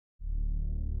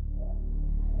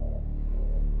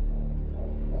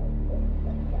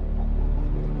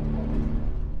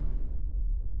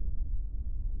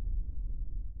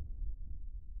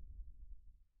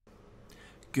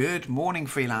Good morning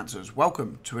freelancers,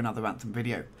 welcome to another Anthem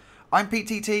video. I'm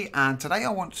PTT and today I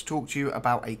want to talk to you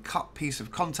about a cut piece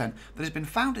of content that has been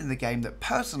found in the game that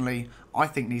personally I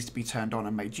think needs to be turned on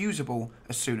and made usable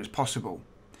as soon as possible.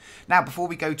 Now before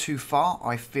we go too far,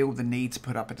 I feel the need to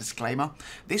put up a disclaimer.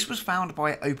 This was found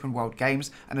by Open World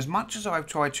Games, and as much as I've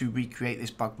tried to recreate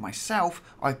this bug myself,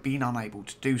 I've been unable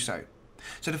to do so.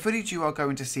 So the footage you are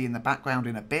going to see in the background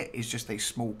in a bit is just a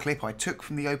small clip I took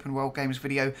from the Open World Games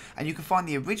video, and you can find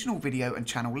the original video and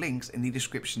channel links in the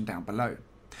description down below.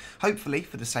 Hopefully,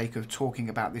 for the sake of talking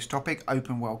about this topic,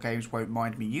 Open World Games won't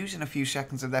mind me using a few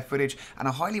seconds of their footage, and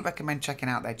I highly recommend checking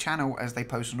out their channel as they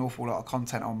post an awful lot of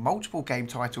content on multiple game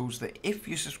titles that if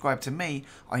you subscribe to me,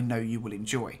 I know you will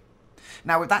enjoy.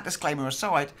 Now with that disclaimer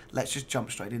aside, let's just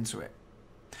jump straight into it.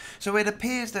 So it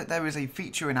appears that there is a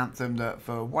feature in Anthem that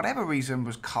for whatever reason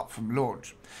was cut from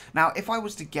launch. Now if I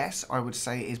was to guess, I would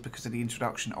say it is because of the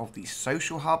introduction of the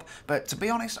social hub, but to be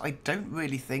honest I don't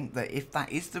really think that if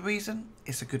that is the reason,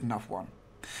 it's a good enough one.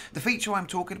 The feature I'm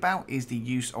talking about is the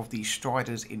use of the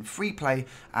striders in Freeplay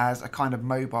as a kind of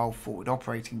mobile forward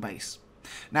operating base.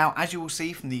 Now, as you will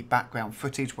see from the background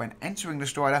footage when entering the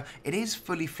strider, it is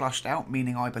fully flushed out,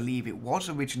 meaning I believe it was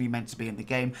originally meant to be in the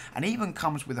game, and even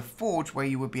comes with a forge where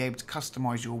you would be able to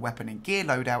customise your weapon and gear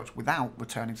loadouts without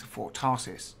returning to Fort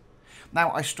Tarsis.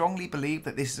 Now, I strongly believe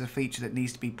that this is a feature that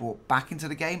needs to be brought back into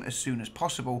the game as soon as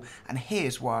possible, and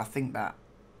here's why I think that.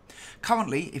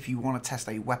 Currently, if you want to test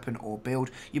a weapon or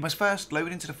build, you must first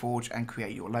load into the forge and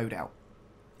create your loadout.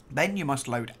 Then you must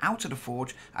load out of the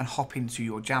forge and hop into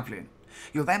your javelin.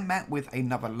 You're then met with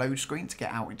another load screen to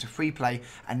get out into Freeplay,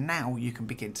 and now you can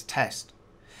begin to test.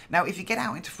 Now if you get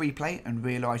out into Freeplay and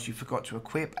realise you forgot to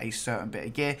equip a certain bit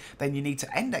of gear, then you need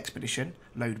to end Expedition,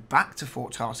 load back to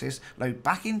Fort Tarsis, load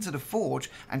back into the Forge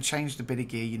and change the bit of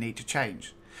gear you need to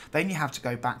change. Then you have to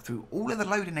go back through all of the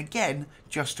loading again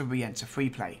just to re-enter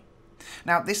Freeplay.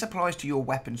 Now this applies to your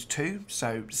weapons too,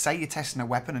 so say you're testing a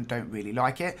weapon and don't really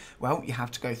like it, well you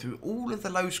have to go through all of the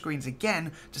load screens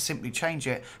again to simply change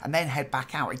it and then head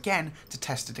back out again to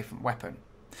test a different weapon.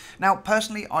 Now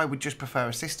personally I would just prefer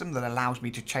a system that allows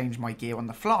me to change my gear on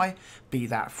the fly, be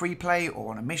that Freeplay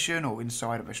or on a mission or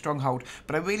inside of a stronghold,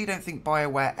 but I really don't think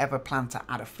BioWare ever planned to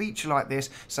add a feature like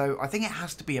this, so I think it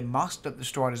has to be a must that the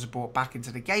striders are brought back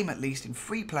into the game at least in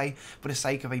Freeplay for the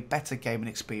sake of a better gaming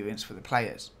experience for the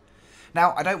players.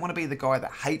 Now, I don't want to be the guy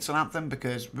that hates on Anthem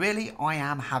because really I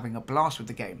am having a blast with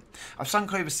the game. I've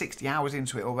sunk over 60 hours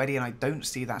into it already and I don't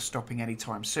see that stopping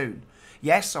anytime soon.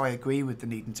 Yes, I agree with the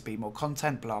needing to be more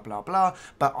content, blah blah blah,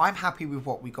 but I'm happy with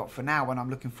what we got for now and I'm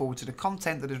looking forward to the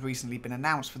content that has recently been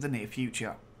announced for the near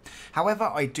future.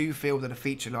 However, I do feel that a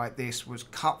feature like this was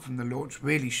cut from the launch,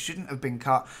 really shouldn't have been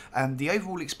cut, and the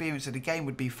overall experience of the game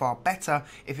would be far better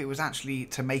if it was actually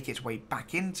to make its way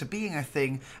back into being a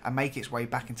thing and make its way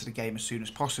back into the game as soon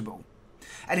as possible.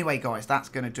 Anyway guys, that's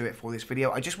going to do it for this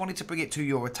video. I just wanted to bring it to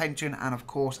your attention, and of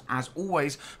course, as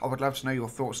always, I would love to know your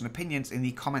thoughts and opinions in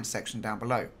the comments section down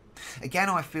below. Again,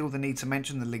 I feel the need to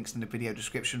mention the links in the video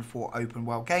description for Open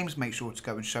World Games. Make sure to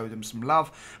go and show them some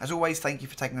love. As always, thank you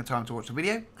for taking the time to watch the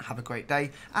video. Have a great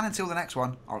day, and until the next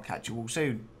one, I'll catch you all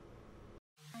soon.